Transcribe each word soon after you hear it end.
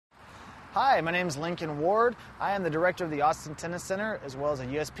Hi, my name is Lincoln Ward. I am the director of the Austin Tennis Center, as well as a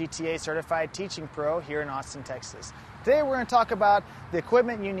USPTA certified teaching pro here in Austin, Texas. Today we're going to talk about the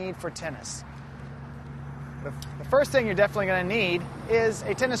equipment you need for tennis. The first thing you're definitely going to need is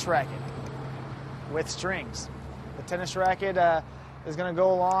a tennis racket with strings. The tennis racket is going to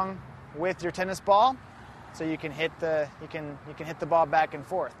go along with your tennis ball, so you can hit the ball back and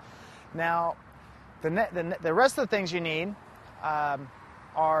forth. Now, the rest of the things you need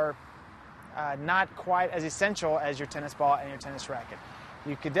are not quite as essential as your tennis ball and your tennis racket.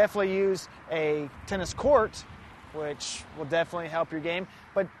 You could definitely use a tennis court, which will definitely help your game,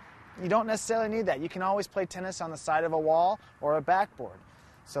 but you don't necessarily need that. You can always play tennis on the side of a wall or a backboard.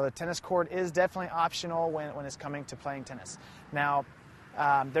 So the tennis court is definitely optional when it's coming to playing tennis. Now,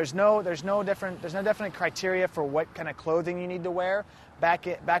 there's no definite criteria for what kind of clothing you need to wear. Back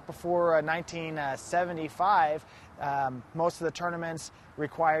before 1975, most of the tournaments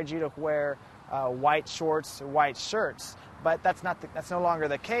required you to wear white shorts or white shirts, but that's no longer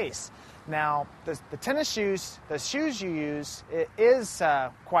the case. Now, the tennis shoes, the shoes you use, it is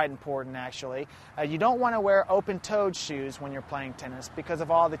quite important actually. You don't want to wear open-toed shoes when you're playing tennis because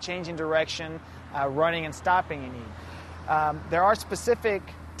of all the changing direction, running and stopping you need. There are specific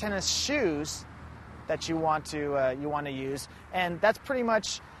tennis shoes that you want to use, and that's pretty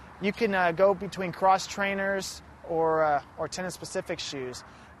much, you can go between cross trainers or tennis-specific shoes,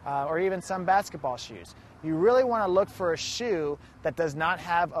 or even some basketball shoes. You really want to look for a shoe that does not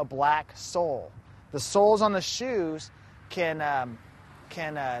have a black sole. The soles on the shoes can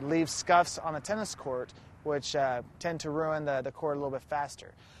leave scuffs on the tennis court, which tend to ruin the court a little bit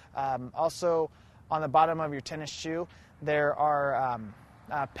faster. Also, on the bottom of your tennis shoe, there are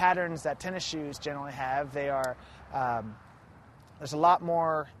patterns that tennis shoes generally have. There's a lot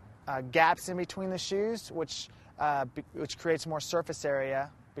more gaps in between the shoes, which creates more surface area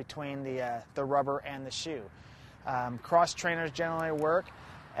between the rubber and the shoe. Cross trainers generally work,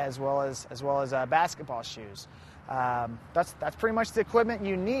 as well as basketball shoes. That's pretty much the equipment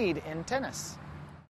you need in tennis.